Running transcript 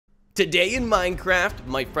Today in Minecraft,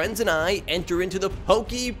 my friends and I enter into the Poke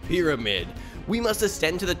Pyramid. We must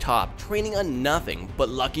ascend to the top, training on nothing but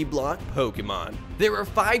Lucky Block Pokemon. There are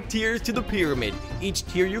 5 tiers to the pyramid. Each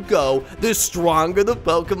tier you go, the stronger the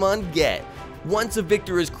Pokemon get. Once a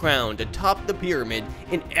victor is crowned atop the pyramid,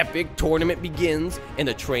 an epic tournament begins and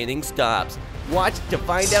the training stops. Watch to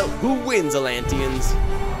find out who wins, Atlanteans.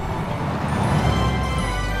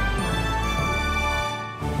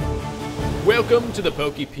 Welcome to the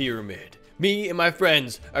Poke Pyramid. Me and my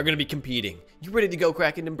friends are gonna be competing. You ready to go,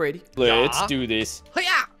 Kraken and Brady? Let's do this.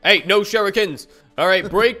 Hi-ya! Hey, no shurikens. All right,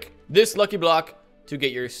 break this lucky block to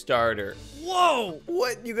get your starter. Whoa!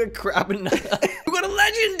 What? You got crap and you got a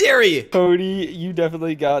legendary! Cody, you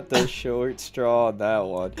definitely got the short straw on that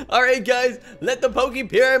one. All right, guys, let the Poke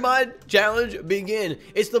Pyramid challenge begin.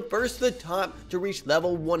 It's the first to the top to reach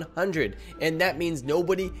level 100, and that means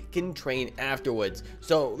nobody can train afterwards.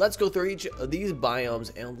 So let's go through each of these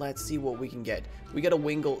biomes and let's see what we can get. We got a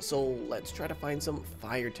Wingull, so let's try to find some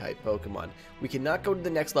fire-type Pokemon. We cannot go to the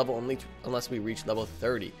next level unless we reach level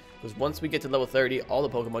 30. Because once we get to level 30, all the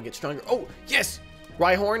Pokemon get stronger. Oh, yes!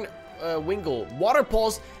 Rhyhorn, Wingull, Water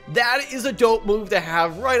Pulse. That is a dope move to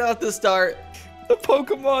have right off the start. The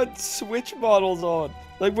Pokemon switch models on.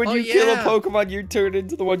 Like when you kill a Pokemon, you turn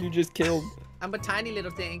into the one you just killed. I'm a tiny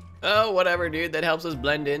little thing. Oh, whatever, dude. That helps us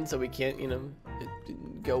blend in so we can't, you know,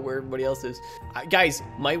 go where everybody else is. Guys,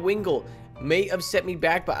 my Wingull may have set me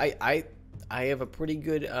back, but I have a pretty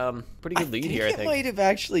good lead here, I think. It might have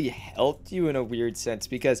actually helped you in a weird sense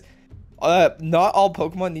because not all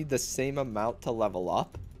Pokemon need the same amount to level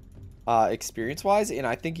up, experience-wise, and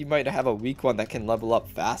I think you might have a weak one that can level up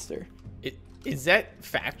faster. Is that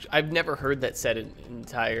fact? I've never heard that said in an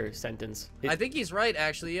entire sentence. I think he's right,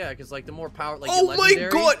 actually, yeah, because like the more power, like oh the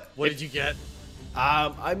legendary. My God! What did you get?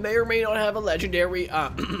 I may or may not have a legendary.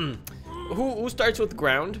 Who starts with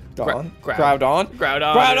ground? Groudon. Groudon.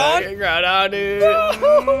 Groudon. Groudon,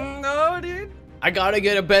 dude. No, dude. I gotta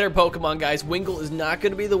get a better Pokemon, guys. Wingull is not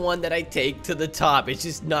gonna be the one that I take to the top. It's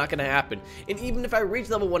just not gonna happen. And even if I reach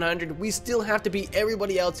level 100, we still have to beat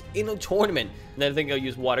everybody else in a tournament. And then I think I'll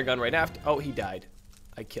use Water Gun right after. Oh, he died.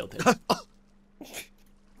 I killed him.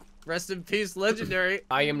 Rest in peace, legendary.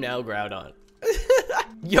 I am now Groudon.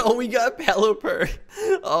 Yo, we got Pelipper.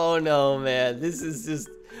 Oh no, man. This is just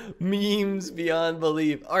memes beyond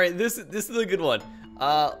belief. All right, this is a good one.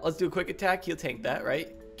 Let's do a quick attack. He'll tank that,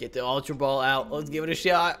 right? Get the Ultra Ball out. Let's give it a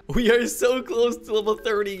shot. We are so close to level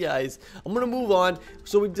 30, guys. I'm gonna move on.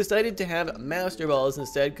 So we've decided to have Master Balls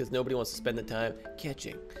instead because nobody wants to spend the time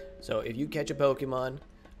catching. So if you catch a Pokemon,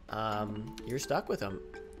 you're stuck with them.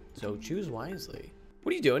 So choose wisely.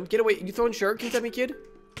 What are you doing? Get away. You throwing shurikens at me, kid?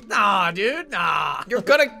 Nah, dude, nah. You're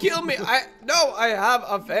gonna kill me. No, I have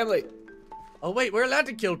a family. Oh wait, we're allowed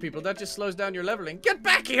to kill people. That just slows down your leveling. Get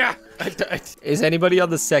back here! Is anybody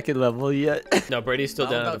on the 2nd level yet? No, Brady's still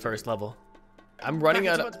down at the 1st level. I'm running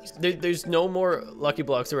out of... There's no more Lucky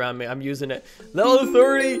Blocks around me. I'm using it. Level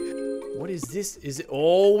 30! What is this? Is it...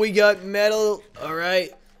 Oh, we got metal. All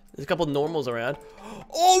right. There's a couple normals around.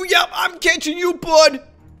 Oh, yep, I'm catching you, bud!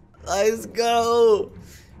 Let's go!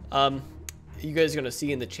 You guys are gonna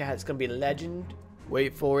see in the chat, it's gonna be legend.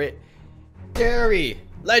 Wait for it.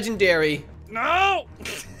 Legendary. No!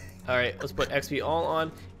 All right, let's put XP all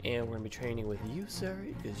on, and we're gonna be training with you, sir,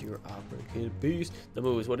 because you're a freaking beast. The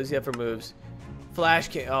moves, what does he have for moves? Flash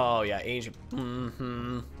King, oh yeah, Ancient,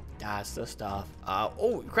 that's the stuff.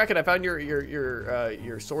 Oh, Kraken, I found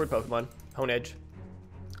your sword Pokemon, Hone Edge.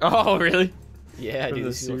 Oh, really? Yeah, dude,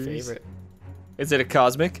 this is my favorite. Is it a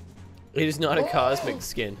cosmic? It is not a cosmic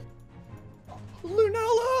skin.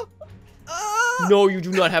 Lunala! No, you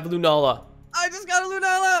do not have Lunala. I just got a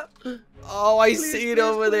Lunala! Oh, I see it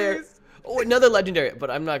over there. Oh, another legendary,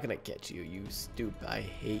 but I'm not gonna catch you, you stupid. I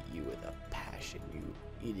hate you with a passion, you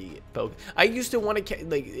idiot. I used to want to catch,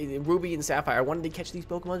 like, in Ruby and Sapphire, I wanted to catch these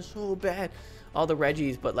Pokemon so bad. All the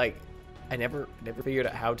Reggies, but like, I never figured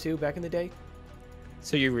out how to back in the day.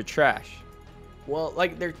 So you were trash. Well,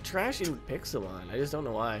 like, they're trash in Pixelmon. I just don't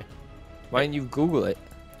know why. Why didn't you Google it?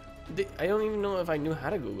 I don't even know if I knew how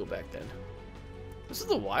to Google back then. This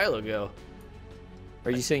is a while ago. Are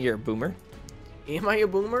you saying you're a boomer? Am I a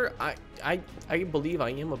boomer? I believe I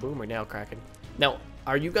am a boomer now, Kraken. Now,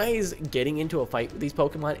 are you guys getting into a fight with these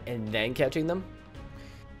Pokemon and then catching them?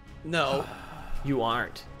 No. You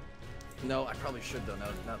aren't. No, I probably should though.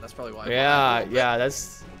 No, that's probably why. Yeah,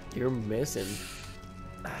 that's... You're missing.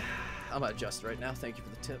 I'm gonna adjust right now. Thank you for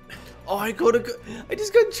the tip. Oh, I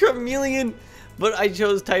just got Charmeleon, but I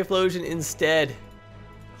chose Typhlosion instead.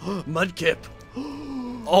 Mudkip.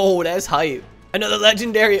 Oh, that's hype. Another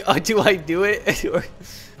legendary. Oh, do I do it?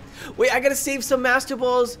 Wait, I gotta save some Master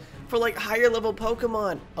Balls for like higher level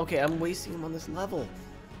Pokemon. Okay, I'm wasting them on this level.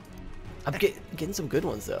 I'm getting some good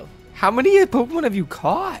ones though. How many Pokemon have you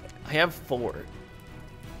caught? I have 4.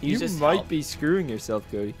 You just might help. be screwing yourself,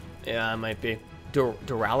 Cody. Yeah, I might be.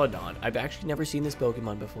 Duraludon. I've actually never seen this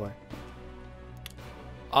Pokemon before.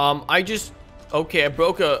 Okay, I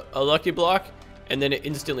broke a Lucky Block, and then it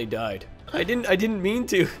instantly died. I didn't mean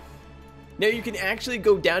to. Now you can actually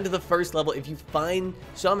go down to the first level if you find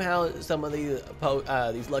somehow some of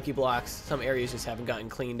these Lucky Blocks. Some areas just haven't gotten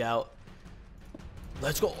cleaned out.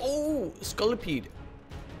 Let's go. Oh, Scolipede.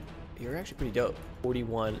 You're actually pretty dope.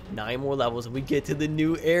 41, 9 more levels, and we get to the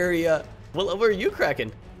new area. What level are you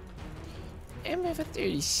cracking? I'm at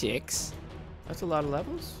 36. That's a lot of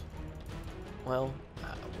levels. Well,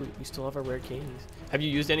 we still have our rare candies. Have you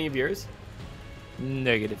used any of yours?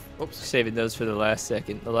 Negative. Oops. Saving those for the last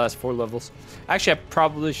second. The last 4 levels. Actually, I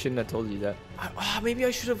probably shouldn't have told you that. Maybe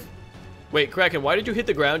I should have. Wait, Kraken, why did you hit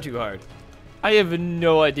the ground too hard? I have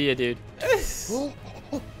no idea, dude.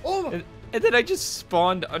 And then I just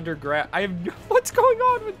spawned underground. I have no... What's going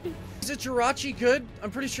on with me? Is it Jirachi good? I'm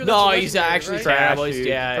pretty sure that's No, a he's legendary, actually right? trash. Dude.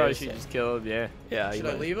 Yeah, Probably should just kill him, yeah. Yeah. Should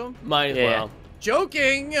I leave him? Might as Yeah. well.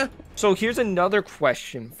 Joking! So here's another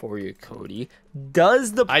question for you, Cody.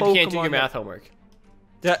 Does the Pokemon... I can't do your math homework.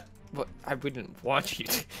 That... Well, I wouldn't want you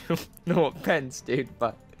to. No offense, dude,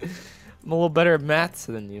 but... I'm a little better at maths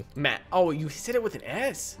than you. Matt. Oh, you said it with an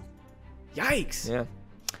S. Yikes.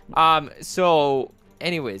 Yeah. So...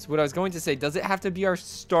 Anyways, what I was going to say, does it have to be our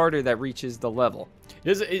starter that reaches the level?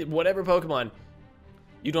 Whatever Pokemon.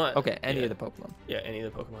 You don't. Okay, any of the Pokemon. Yeah, any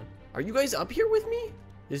of the Pokemon. Are you guys up here with me?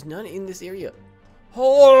 There's none in this area.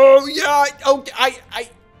 Oh yeah. Okay.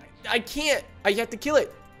 I can't. I have to kill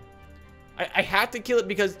it. I have to kill it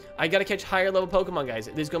because I gotta catch higher level Pokemon, guys.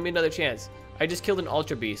 There's gonna be another chance. I just killed an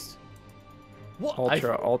Ultra Beast. What?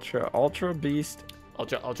 Ultra Beast.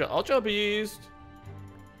 Ultra Beast.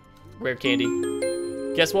 Rare candy.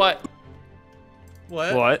 Guess what?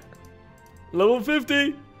 What? Level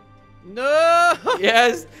 50. No!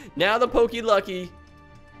 Yes. Now the Poke Lucky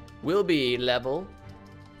will be level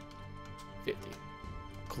 50.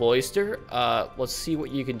 Cloyster. Let's see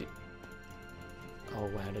what you can do. Oh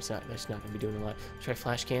wow, that's not gonna be doing a lot. Try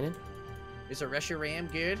Flash Cannon. Is a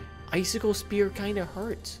Reshiram good? Icicle Spear kind of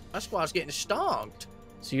hurts. My squad's getting stomped.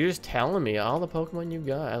 So you're just telling me all the Pokemon you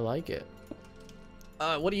got. I like it.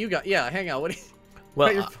 What do you got? Yeah, hang on. What do you...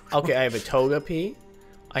 Well, okay, I have a Togepi.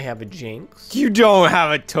 I have a Jinx. You don't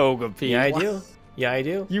have a Togepi. Yeah, I do. Yeah, I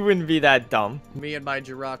do. You wouldn't be that dumb. Me and my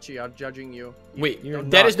Jirachi are judging you. Wait, You're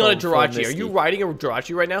that is not a not going full Jirachi. Are Misty. you riding a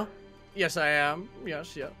Jirachi right now? Yes, I am.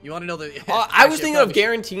 Yes, yeah. You want to know the... I was Actually, thinking of probably-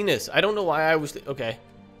 Garantinas. I don't know why I was... Okay.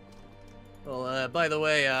 Well, by the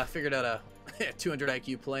way, I figured out a 200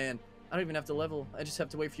 IQ plan. I don't even have to level. I just have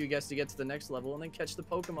to wait for you guys to get to the next level and then catch the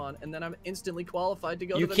Pokemon, and then I'm instantly qualified to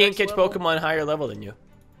go You to the can't next catch level. Pokemon higher level than you.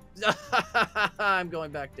 I'm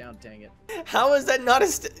going back down, dang it. How is that not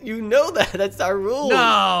a... You know that. That's our rule.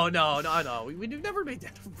 No. We've never made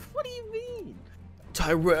that. What do you mean?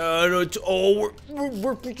 Tyranids. Oh,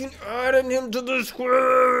 we're freaking adding him to the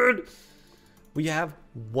squad. We have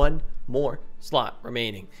one more slot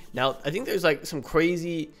remaining. Now, I think there's like some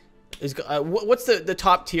crazy... what's the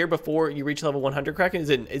top tier before you reach level 100, Kraken? Is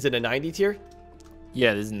it a 90 tier?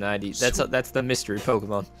 Yeah, this is 90. That's the mystery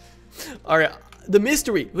Pokemon. All right, the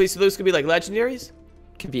mystery. Wait, so those could be like legendaries?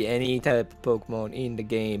 Could be any type of Pokemon in the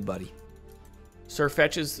game, buddy. Sir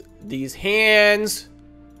fetches these hands.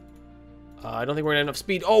 I don't think we're gonna have enough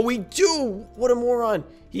speed. Oh, we do! What a moron.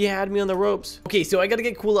 He had me on the ropes. Okay, so I gotta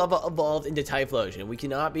get Kulava evolved into Typhlosion. We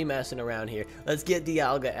cannot be messing around here. Let's get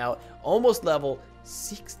Dialga out. Almost level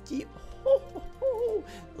 60.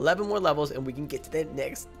 11 more levels and we can get to that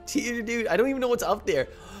next tier, dude. I don't even know what's up there.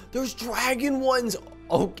 There's dragon ones.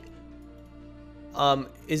 Okay.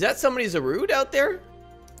 Is that somebody's Zarude out there?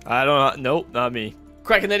 I don't know. Nope, not me.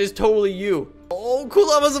 Kraken, that is totally you. Oh,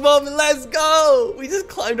 Kulava's evolving. Let's go. We just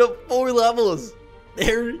climbed up 4 levels.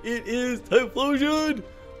 There it is. Typhlosion.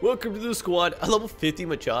 Welcome to the squad. A level 50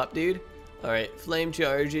 Machop, dude. All right, Flame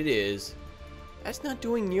Charge it is. That's not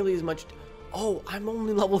doing nearly as much. Oh, I'm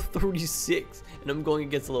only level 36, and I'm going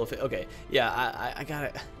against a little. Okay, yeah, I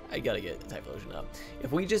gotta get Typhlosion up.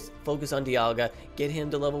 If we just focus on Dialga, get him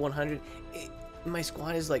to level 100, my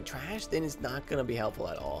squad is like trash. Then it's not gonna be helpful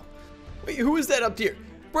at all. Wait, who is that up here?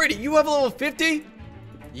 Brady, you have a level 50?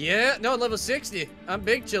 Yeah, no, level 60. I'm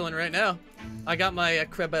big chilling right now. I got my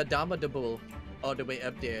Krebadamadabull all the way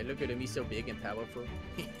up there. Look at him, he's so big and powerful.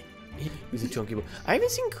 He's a chunky boy. I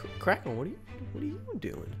haven't seen Kraken. What are you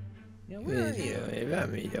doing? Yeah, where are you? Don't worry about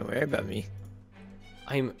me. Don't worry about me.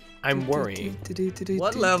 I'm worried.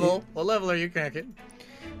 What level? What level are you cracking?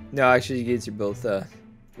 No, actually, you guys are both doing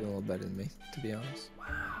a little better than me, to be honest. Wow.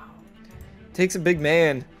 Takes a big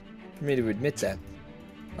man for me to admit that.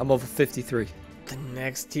 I'm over 53. The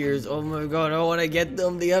next tiers, oh my god, I want to get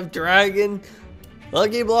them. They have dragon,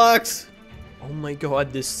 Lucky Blocks. Oh my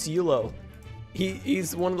god, this CeeLo.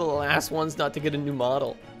 He's one of the last ones not to get a new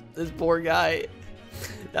model. This poor guy.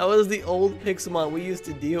 That was the old Pixelmon we used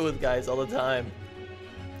to deal with, guys, all the time.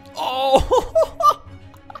 Oh!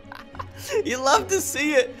 You love to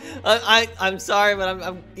see it. I'm sorry,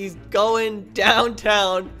 but he's going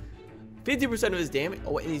downtown. 50% of his damage.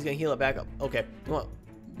 Oh, wait, and he's gonna heal it back up. Okay, well,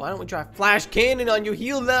 why don't we try Flash Cannon on you?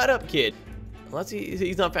 Heal that up, kid. Unless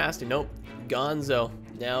he's not fast. Nope. Gonzo.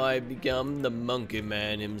 Now I become the Monkey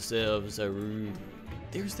Man himself. Saru.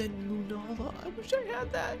 There's that Lunala. I wish I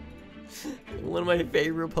had that. One of my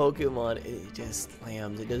favorite Pokemon. It just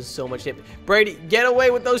slams. It does so much damage. Brady, get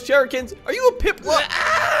away with those shurikens. Are you a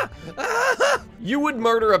Piplup? You would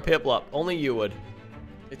murder a Piplup. Only you would.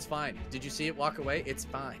 It's fine. Did you see it walk away? It's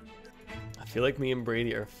fine. I feel like me and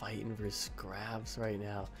Brady are fighting for scraps right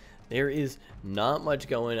now. There is not much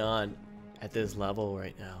going on at this level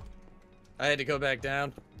right now. I had to go back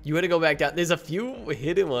down. You had to go back down. There's a few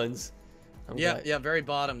hidden ones. Yeah, very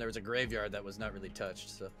bottom. There was a graveyard that was not really touched.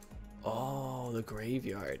 So. Oh, the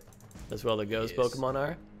graveyard. That's where all the ghost Yes. Pokemon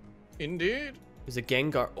are? Indeed. There's a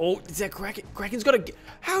Gengar. Oh, is that Kraken? Kraken's got a...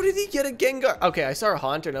 How did he get a Gengar? Okay, I saw a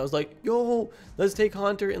Haunter and I was like, yo, let's take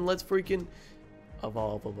Haunter and let's freaking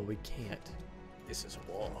evolve him, but we can't. This is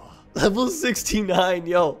war. Level 69,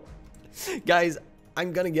 yo. Guys,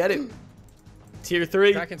 I'm gonna get it. Tier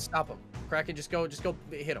 3. Kraken, stop him. Kraken, just go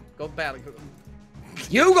hit him. Go battle.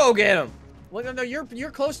 You go get him. Well, no,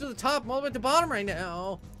 you're close to the top. I'm all the way at the bottom right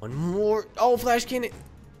now. One more. Oh, Flash Cannon.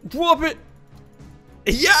 Drop it.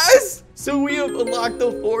 Yes! So we have unlocked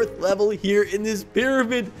the 4th level here in this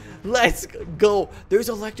pyramid. Let's go. There's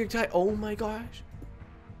electric type. Oh my gosh.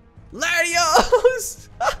 Latios!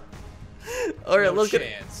 All right, No look at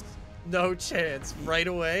chance. No chance. Right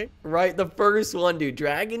away. right the first one, dude.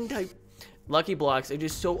 Dragon type Lucky Blocks are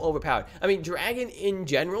just so overpowered. I mean, Dragon in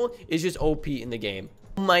general is just OP in the game.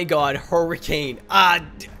 Oh my god, Hurricane.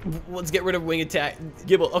 Let's get rid of Wing Attack.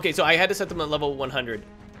 Gibble. Okay, so I had to set them at level 100,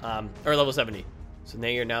 or level 70. So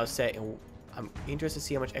they are now set, and I'm interested to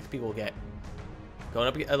see how much XP we'll get. Going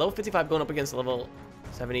up at level 55, going up against level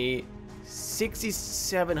 70,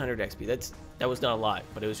 6,700 XP. That was not a lot,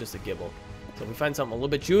 but it was just a Gibble. So if we find something a little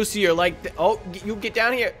bit juicier, like oh, you get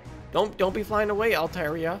down here. Don't be flying away,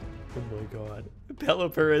 Altaria. Oh my god.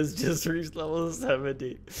 Pelipper has just reached level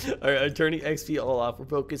 70. Alright, I'm turning XP all off. We're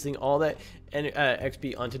focusing all that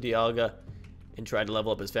XP onto Dialga and try to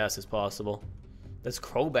level up as fast as possible. That's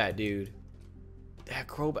Crobat, dude. That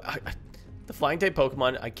Crobat. The flying type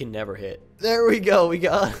Pokemon I can never hit. There we go. We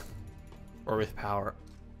got Earth Power.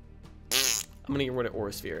 I'm gonna get rid of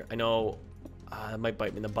Aurasphere. I know it might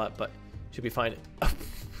bite me in the butt, but should be fine.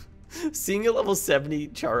 Seeing a level 70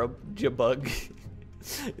 Charjabug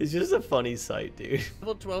it's just a funny sight, dude.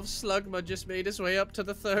 Level 12 Slugma just made his way up to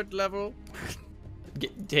the 3rd level.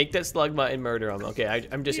 Take that Slugma and murder him. Okay,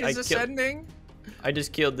 I'm just. He's ascending. I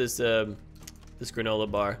just killed this this granola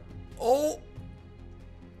bar. Oh,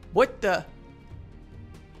 what the?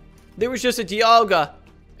 There was just a Dialga,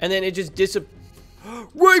 and then it just disappeared.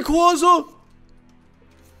 Rayquaza!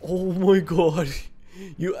 Oh my god,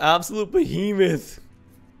 you absolute behemoth!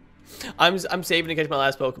 I'm saving to catch my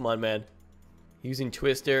last Pokemon, man. Using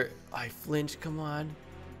Twister. I flinch. Come on.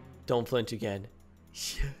 Don't flinch again.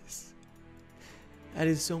 Yes. That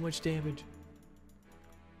is so much damage.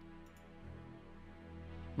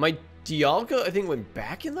 My Dialga, I think, went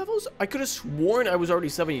back in levels? I could have sworn I was already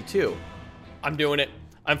 72. I'm doing it.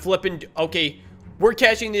 I'm flipping. Okay. We're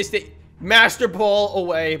catching this thing. Master Ball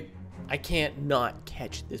away. I can't not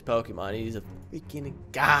catch this Pokemon. He's a freaking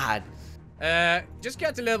god. Just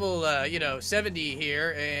got to level, 70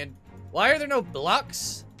 here, and why are there no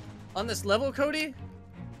blocks on this level, Cody?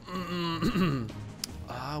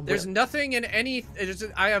 There's nothing in any.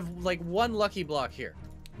 I have like one lucky block here.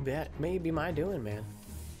 That may be my doing, man.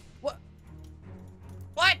 What?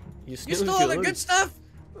 What? You stole all the good stuff?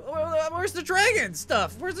 Where's the dragon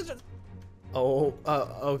stuff? Where's the? Oh,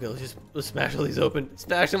 okay. Let's smash all these open.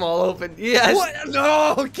 Smash them all open. Yes. What?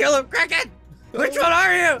 No! Kill him, Kraken! Which one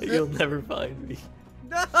are you? You'll never find me.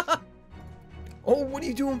 No. Oh, what are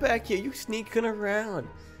you doing back here? You sneaking around.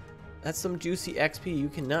 That's some juicy XP. You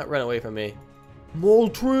cannot run away from me.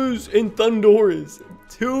 Moltres and Thundoras.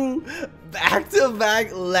 2 back-to-back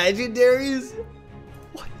legendaries?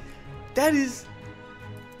 What? That is...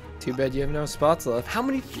 Too bad you have no spots left. How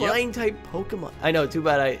many flying type Pokemon? I know, too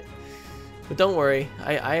bad but don't worry.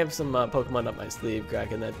 I have some Pokemon up my sleeve,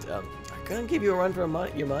 Kraken, that are gonna give you a run for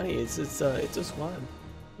your money. It's a squad.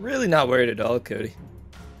 Really not worried at all, Cody.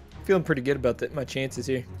 Feeling pretty good about my chances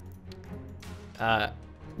here.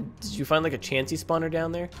 Did you find like a Chansey spawner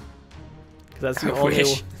down there? Because that's the I only.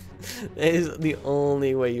 wish. That is the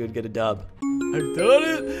only way you would get a dub. I've done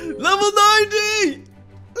it! Level 90!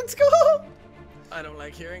 Let's go! I don't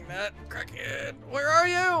like hearing that. Kraken, where are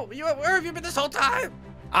you? Where have you been this whole time?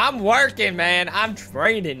 I'm working, man. I'm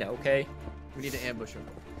training, okay? We need to ambush him.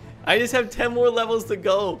 I just have 10 more levels to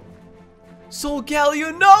go. Soul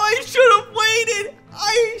Galio, no, I should have waited!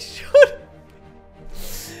 I should.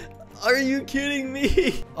 Are you kidding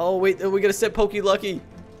me? Oh, wait, we gotta set Poke Lucky.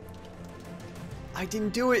 I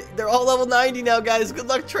didn't do it. They're all level 90 now, guys. Good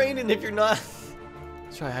luck training if you're not.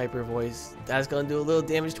 Let's try Hyper Voice. That's gonna do a little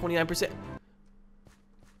damage, 29%.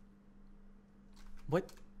 What?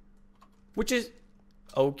 Which is...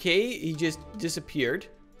 Okay, he just disappeared.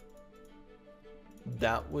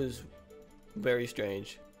 That was very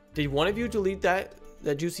strange. Did one of you delete that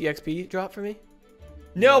juicy XP drop for me?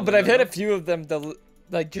 No, but I've had a few of them that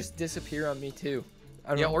like just disappear on me too. I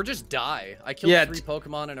don't know. Or just die. I killed 3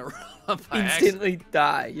 Pokemon in a row by Instantly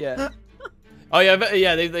die, yeah. Oh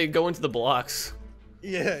yeah, they go into the blocks.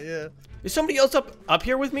 Yeah. Is somebody else up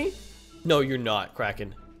here with me? No, you're not,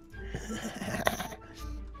 Kraken.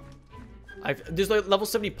 There's like level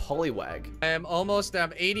 70 Poliwag.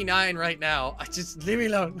 I'm 89 right now. Just leave me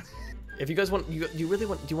alone. If you guys want, do you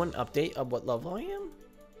want an update of what level I am?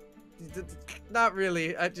 Not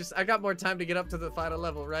really. I got more time to get up to the final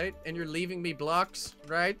level, right? And you're leaving me blocks,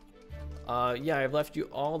 right? Yeah, I've left you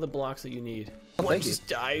all the blocks that you need. Oh, One just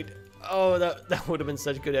died. Oh, that would have been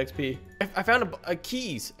such good XP. I found a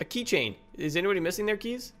keychain. Is anybody missing their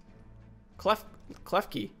keys? Clef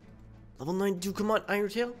key. Level 92, come on, Iron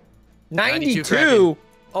Tail. 92?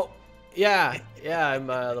 Oh, yeah, I'm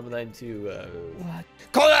level 92. What?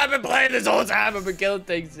 Cole, I've been playing this whole time. I've been killing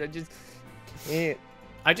things. I just can't.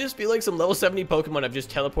 I just feel like some level 70 Pokemon have just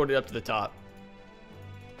teleported up to the top.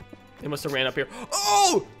 They must have ran up here.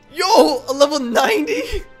 Oh, yo, a level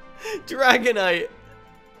 90 Dragonite.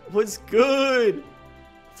 What's good?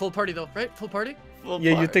 Full party though, right? Full party?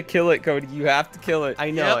 You have to kill it, Cody. You have to kill it.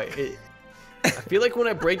 I know. Yep. I feel like when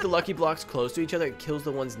I break the Lucky Blocks close to each other, it kills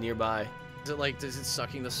the ones nearby. Is it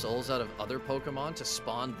sucking the souls out of other Pokemon to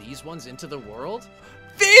spawn these ones into the world?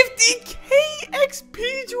 50k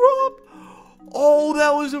XP drop! Oh,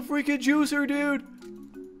 that was a freaking juicer, dude.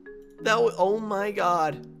 That was, oh my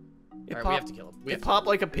god. We have to kill him. It popped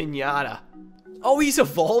like a piñata. Oh, he's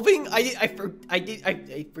evolving? I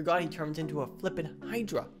forgot he turns into a flippin'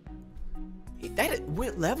 Hydra.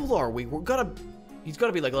 What level are we? He's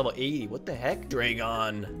gotta be like level 80. What the heck?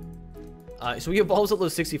 Dragon. So he evolves at level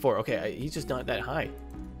 64. Okay, he's just not that high.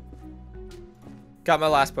 Got my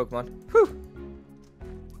last Pokemon. Whew.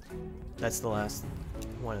 That's the last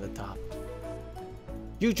one at the top.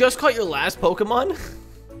 You just caught your last Pokemon?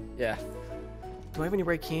 Yeah. Do I have any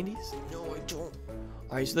rare candies? No, I don't.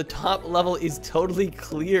 Alright, so the top level is totally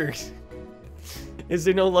cleared. Is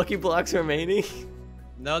there no Lucky Blocks remaining?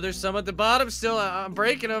 No, there's some at the bottom still. I'm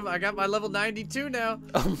breaking them. I got my level 92 now.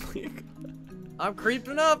 Oh my god. I'm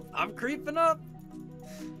creeping up.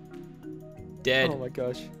 Dead. Oh my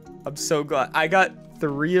gosh. I'm so glad. I got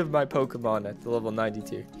 3 of my Pokemon at the level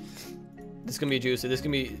 92. This is gonna be a juicer. This is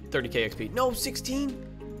gonna be 30k XP. No, 16.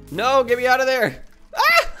 No, get me out of there.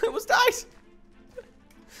 Ah, I almost died.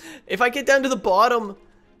 If I get down to the bottom,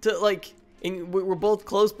 and we're both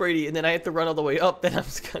close, Brady, and then I have to run all the way up, then I'm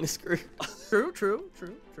kind of screwed. True.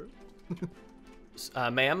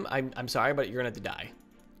 Ma'am, I'm sorry, but you're gonna have to die.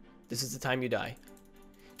 This is the time you die.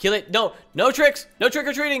 Kill it. No tricks. No trick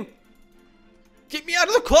or treating. Get me out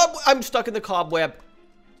of the club. I'm stuck in the cobweb.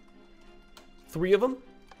 3 of them.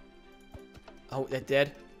 Oh, that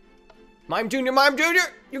dead. Mime Junior,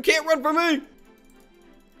 you can't run from me.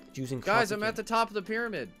 Guys, I'm at the top of the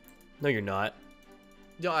pyramid. No, you're not.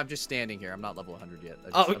 No, I'm just standing here. I'm not level 100 yet.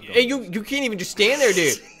 Oh, hey, you can't even just stand there,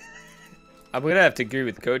 dude. I'm gonna have to agree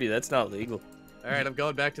with Cody. That's not legal. All right, I'm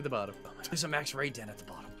going back to the bottom. There's a max raid den at the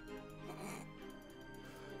bottom.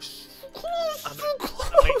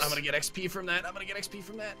 I'm gonna get XP from that.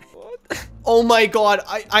 What? Oh my god,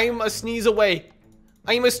 I am a sneeze away.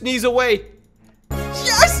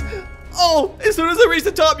 Yes! Oh, as soon as I reach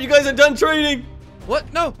the top, you guys are done training.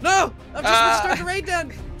 What? No! I'm just gonna start the raid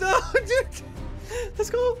den. No, dude. Let's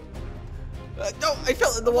go. No, I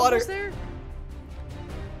fell in the water. Almost there.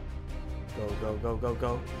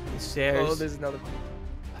 Go. The stairs. Oh, there's another.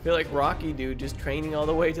 I feel like Rocky, dude, just training all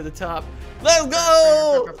the way to the top. Let's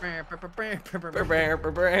go!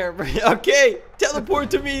 Okay, teleport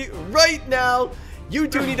to me right now. You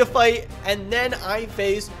two need to fight, and then I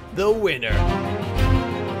face the winner.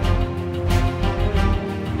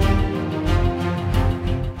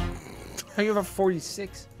 How you have a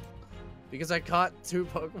 46? Because I caught 2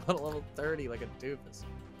 Pokemon at level 30 like a doofus.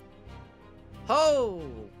 Ho!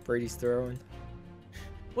 Brady's throwing.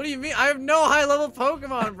 What do you mean? I have no high level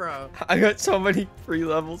Pokemon, bro. I got so many free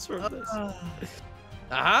levels from this.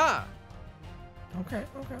 Aha! Okay.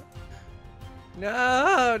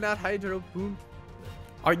 No, not Hydro Boom.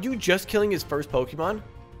 Are you just killing his first Pokemon?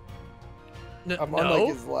 I'm on like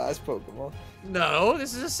his last Pokemon. No,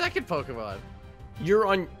 this is a second Pokemon. You're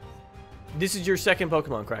on... This is your second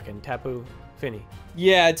Pokemon, Kraken. Tapu Fini.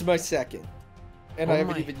 Yeah, it's my second. And Oh I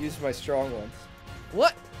haven't my- even used my strong ones.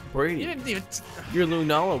 What? Brady. You didn't even... Your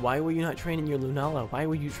Lunala. Why were you not training your Lunala? Why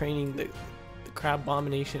were you training the Crab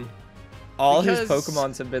Abomination? All his Because-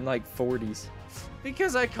 Pokemons have been like 40s.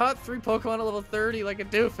 Because I caught 3 Pokemon at level 30 like a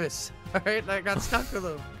doofus. Alright, and I got stuck with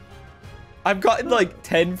them. I've gotten like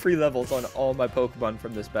 10 free levels on all my Pokemon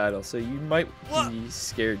from this battle, so you might be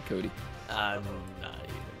scared, Cody. I'm not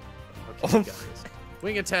even. Okay, guys.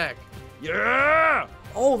 Wing attack. Yeah!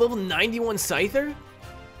 Oh, level 91 Scyther?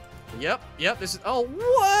 Yep, this is... Oh,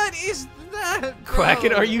 what is that, bro?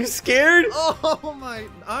 Kraken, are you scared? Oh my...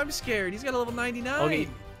 I'm scared. He's got a level 99. Okay.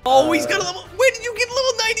 Oh, he's got a level... Where did you get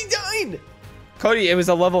level 99? Cody, it was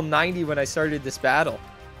a level 90 when I started this battle.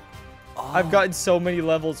 Oh. I've gotten so many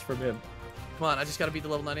levels from him. Come on, I just gotta beat the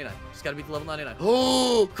level 99. Just gotta beat the level 99.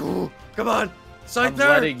 Oh, cool. Come on. I'm Scyther.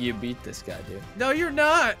 letting you beat this guy, dude. No, you're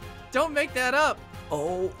not. Don't make that up.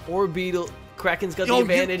 Oh, Orbeetle. Kraken's got the Yo, you-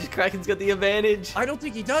 advantage. Kraken's got the advantage. I don't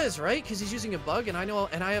think he does, right? Because he's using a bug, and I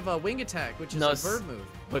have a wing attack, which is No, a bird move.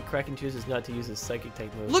 But Kraken chooses not to use his psychic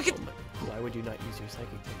type move. Look at- Oh my- Why would you not use your psychic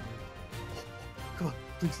type move? Come on,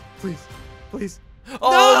 please.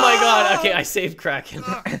 Oh No! my god. Okay, I saved Kraken.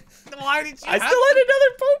 Why did you? I still had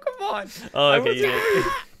another Pokemon. Oh, I okay. was- You did.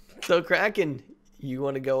 So Kraken, you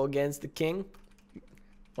want to go against the king?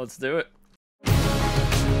 Let's do it.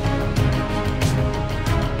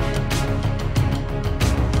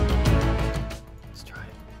 Let's try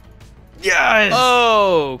it. Yes!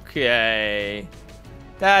 Okay.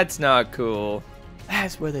 That's not cool.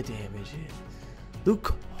 That's where the damage is.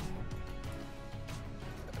 Luke.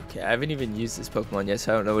 Okay, I haven't even used this Pokemon yet,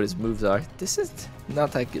 so I don't know what his moves are. This is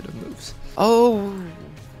not that good of moves. Oh,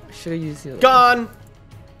 should I use the other one? Gone.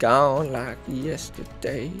 Gone like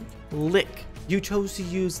yesterday. Lick. You chose to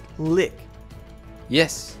use lick.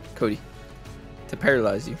 Yes, Cody. To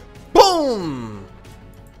paralyze you. Boom.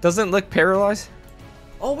 Doesn't Lick paralyze?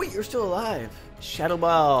 Oh wait, you're still alive. Shadow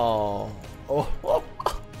Ball. Oh.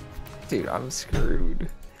 Dude, I'm screwed.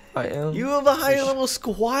 I am. You have a higher level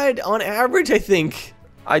squad on average, I think.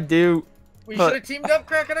 I do. We But- should have teamed up,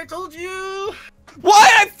 Kraken. I told you. Why?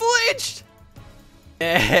 I flinched!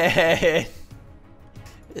 And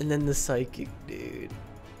then the psychic dude.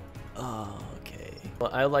 Oh, okay.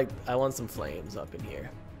 Well, I want some flames up in here.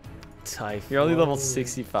 Typhoon. You're only level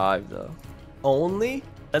 65, though. Only?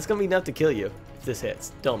 That's gonna be enough to kill you if this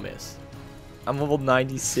hits. Don't miss. I'm level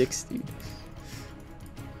 96, dude.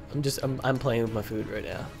 I'm playing with my food right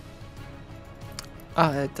now.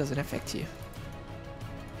 Oh, that doesn't affect you.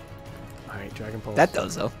 All right, Dragon Pulse. That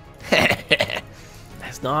does, though.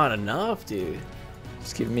 That's not enough, dude.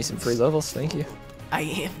 Just giving me some free levels, thank you. I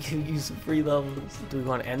am giving you some free levels. Do we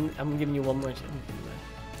want to end? I'm giving you one more chance.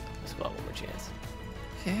 Let's go out one more chance.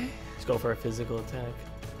 Okay. Let's go for a physical attack.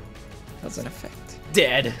 Doesn't affect.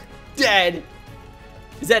 Dead. Dead.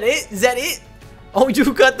 Is that it? Is that it? Oh, you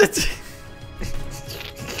got the...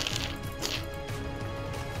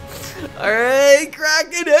 Alright,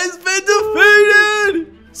 Kraken has been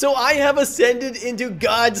defeated! So I have ascended into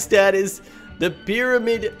God status. The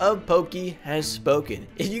Pyramid of Poke has spoken.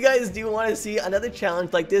 If you guys do want to see another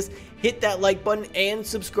challenge like this, hit that like button and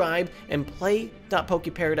subscribe, and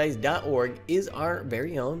play.pokeparadise.org is our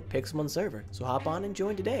very own Pixelmon server. So hop on and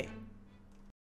join today.